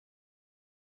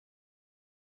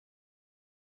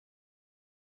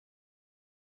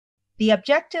The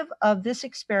objective of this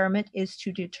experiment is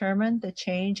to determine the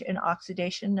change in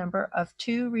oxidation number of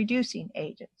two reducing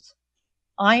agents,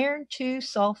 iron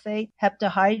 2-sulfate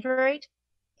heptahydrate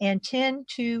and tin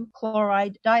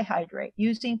 2-chloride dihydrate,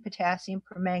 using potassium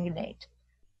permanganate.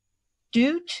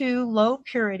 Due to low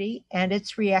purity and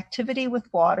its reactivity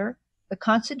with water, the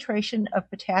concentration of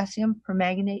potassium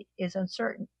permanganate is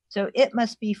uncertain, so it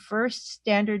must be first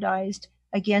standardized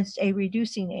against a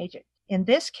reducing agent, in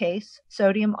this case,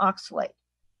 sodium oxalate.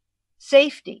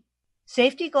 Safety.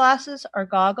 Safety glasses or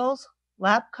goggles,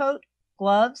 lab coat,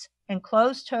 gloves, and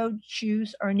closed-toed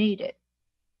shoes are needed.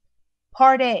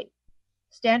 Part A.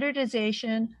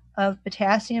 Standardization of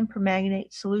potassium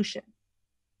permanganate solution.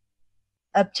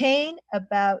 Obtain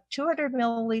about 200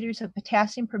 milliliters of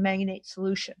potassium permanganate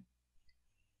solution.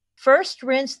 First,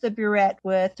 rinse the burette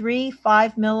with 3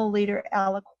 5-milliliter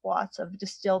aliquots of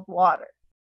distilled water.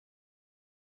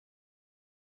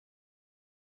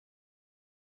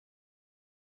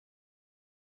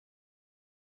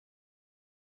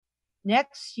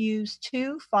 Next, use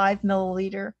 2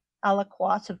 5-milliliter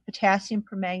aliquots of potassium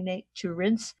permanganate to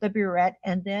rinse the burette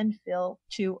and then fill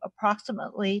to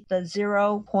approximately the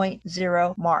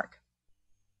 0.0 mark.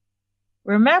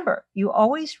 Remember, you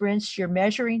always rinse your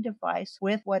measuring device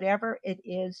with whatever it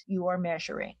is you are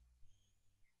measuring.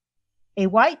 A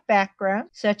white background,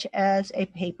 such as a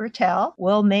paper towel,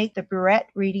 will make the burette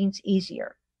readings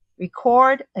easier.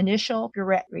 Record initial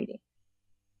burette reading.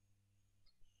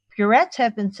 Burettes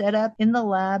have been set up in the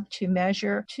lab to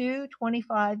measure 2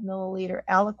 25-milliliter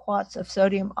aliquots of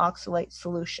sodium oxalate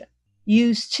solution.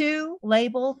 Use 2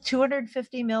 labeled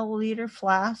 250-milliliter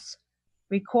flasks.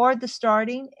 Record the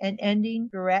starting and ending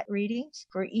burette readings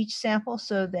for each sample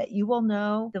so that you will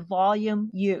know the volume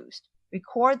used.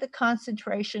 Record the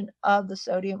concentration of the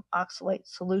sodium oxalate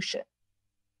solution.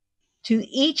 To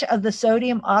each of the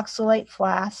sodium oxalate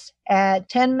flasks, add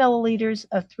 10 milliliters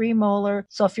of 3 molar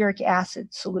sulfuric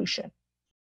acid solution.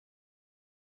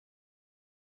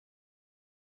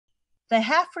 The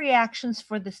half reactions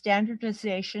for the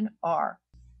standardization are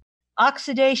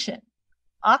oxidation.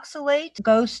 Oxalate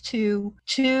goes to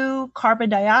 2 carbon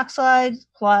dioxide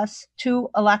plus 2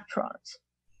 electrons.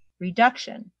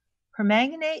 Reduction.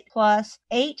 Permanganate plus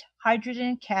 8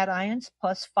 hydrogen cations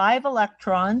plus 5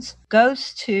 electrons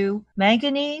goes to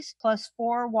manganese plus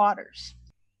 4 waters.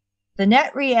 The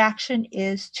net reaction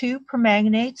is 2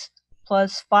 permanganates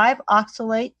plus 5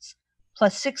 oxalates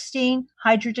plus 16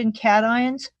 hydrogen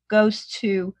cations goes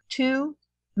to 2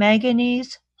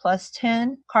 manganese plus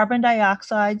 10 carbon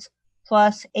dioxides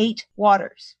plus 8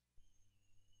 waters.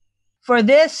 For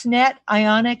this net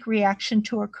ionic reaction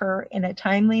to occur in a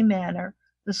timely manner,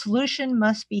 the solution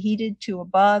must be heated to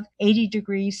above 80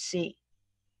 degrees C.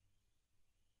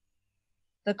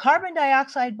 The carbon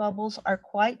dioxide bubbles are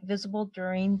quite visible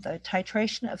during the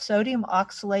titration of sodium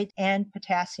oxalate and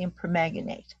potassium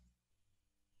permanganate.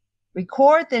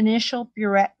 Record the initial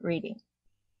burette reading.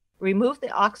 Remove the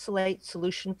oxalate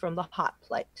solution from the hot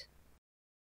plate.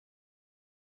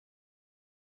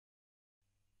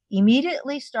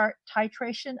 Immediately start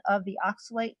titration of the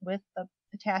oxalate with the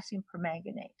potassium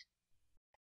permanganate.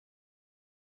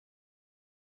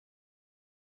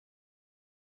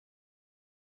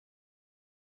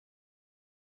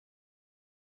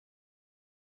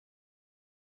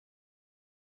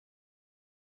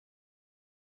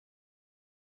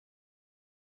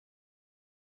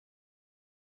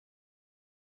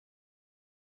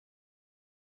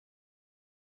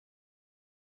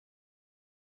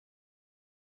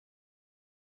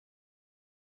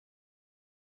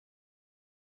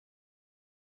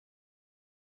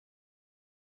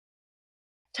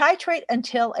 Titrate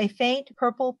until a faint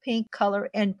purple-pink color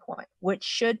endpoint, which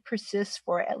should persist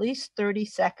for at least 30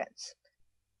 seconds.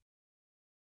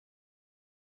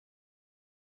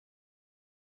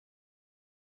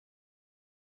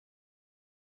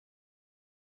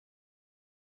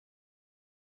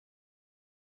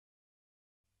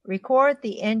 Record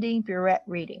the ending burette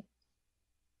reading.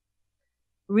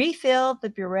 Refill the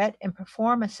burette and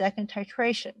perform a second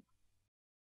titration.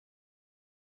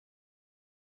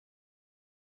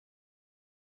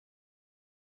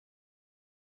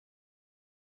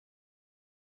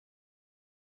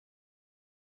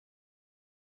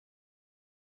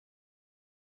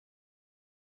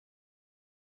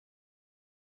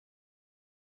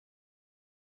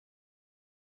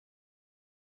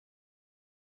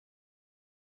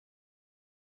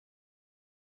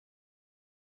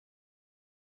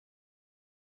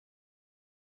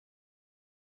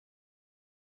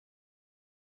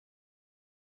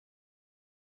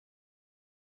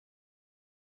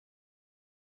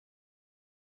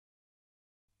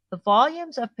 The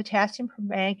volumes of potassium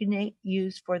permanganate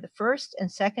used for the first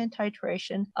and second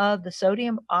titration of the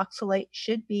sodium oxalate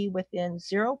should be within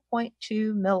 0.2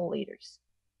 milliliters.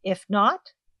 If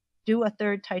not, do a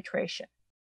third titration.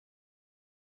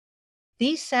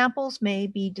 These samples may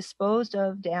be disposed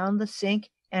of down the sink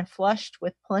and flushed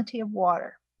with plenty of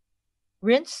water.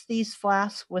 Rinse these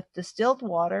flasks with distilled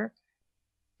water.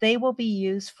 They will be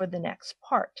used for the next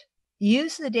part.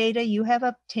 Use the data you have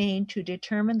obtained to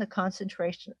determine the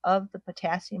concentration of the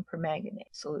potassium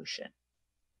permanganate solution.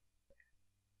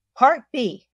 Part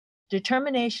B,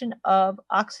 determination of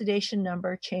oxidation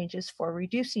number changes for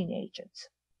reducing agents.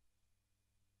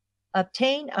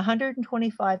 Obtain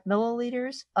 125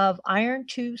 milliliters of iron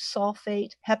 2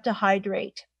 sulfate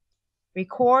heptahydrate.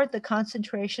 Record the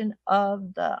concentration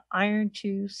of the iron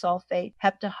 2 sulfate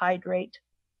heptahydrate.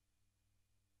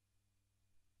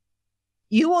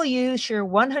 You will use your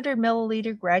 100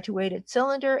 milliliter graduated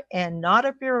cylinder and not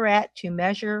a burette to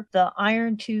measure the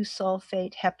iron 2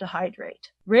 sulfate heptahydrate.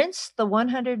 Rinse the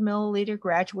 100 milliliter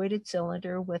graduated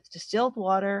cylinder with distilled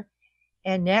water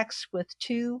and next with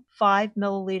 2 5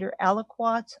 milliliter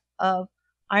aliquots of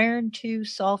iron 2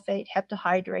 sulfate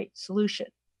heptahydrate solution.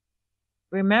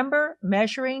 Remember,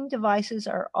 measuring devices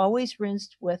are always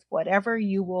rinsed with whatever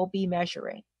you will be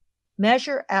measuring.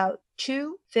 Measure out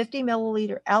 2 50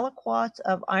 milliliter aliquots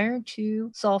of iron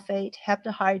 2 sulfate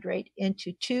heptahydrate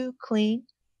into 2 clean,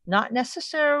 not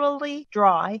necessarily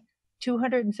dry,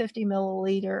 250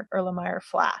 milliliter Erlenmeyer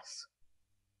flasks.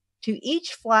 To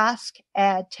each flask,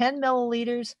 add 10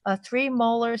 milliliters of 3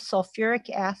 molar sulfuric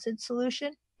acid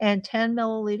solution and 10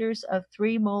 milliliters of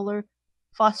 3 molar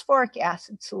phosphoric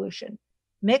acid solution.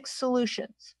 Mix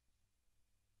solutions.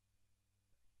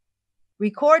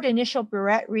 Record initial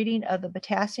burette reading of the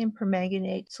potassium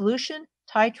permanganate solution.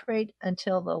 Titrate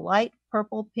until the light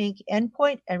purple-pink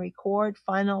endpoint and record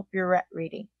final burette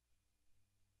reading.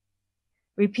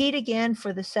 Repeat again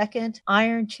for the second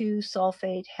iron 2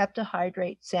 sulfate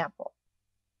heptahydrate sample.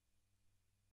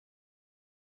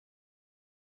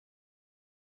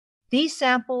 These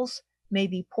samples may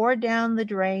be poured down the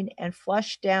drain and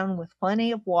flushed down with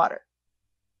plenty of water.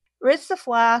 Rinse the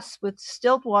flasks with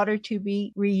distilled water to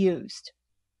be reused.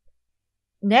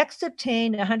 Next,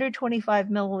 obtain 125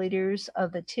 milliliters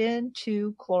of the tin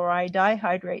 2 chloride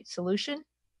dihydrate solution.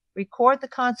 Record the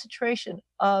concentration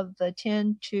of the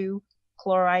tin 2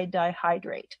 chloride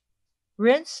dihydrate.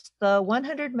 Rinse the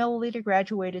 100 milliliter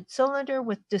graduated cylinder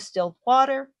with distilled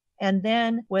water and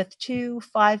then with 2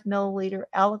 5 milliliter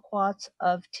aliquots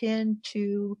of tin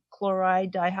 2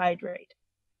 chloride dihydrate.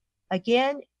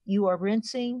 Again, you are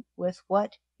rinsing with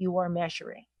what you are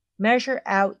measuring. Measure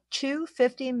out 2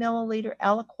 50 milliliter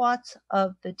aliquots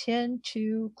of the tin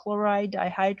 2 chloride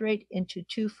dihydrate into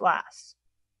 2 flasks.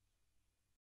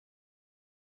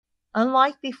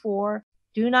 Unlike before,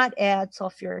 do not add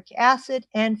sulfuric acid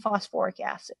and phosphoric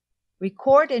acid.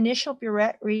 Record initial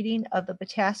burette reading of the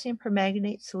potassium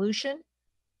permanganate solution.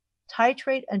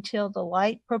 Titrate until the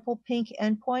light purple-pink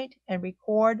endpoint and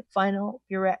record final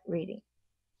burette reading.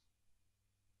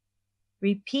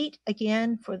 Repeat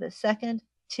again for the second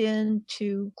tin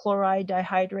 2 chloride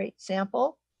dihydrate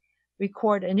sample.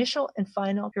 Record initial and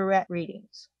final burette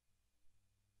readings.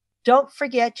 Don't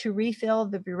forget to refill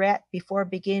the burette before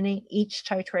beginning each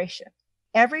titration.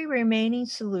 Every remaining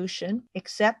solution,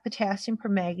 except potassium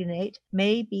permanganate,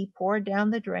 may be poured down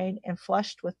the drain and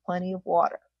flushed with plenty of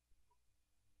water.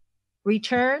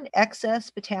 Return excess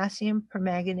potassium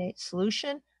permanganate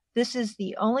solution. This is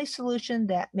the only solution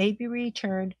that may be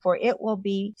returned, for it will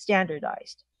be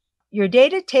standardized. Your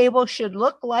data table should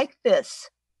look like this.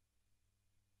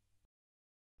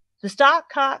 The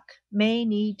stopcock may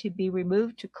need to be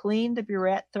removed to clean the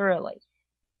burette thoroughly.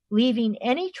 Leaving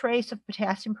any trace of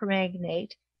potassium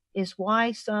permanganate is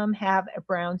why some have a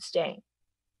brown stain.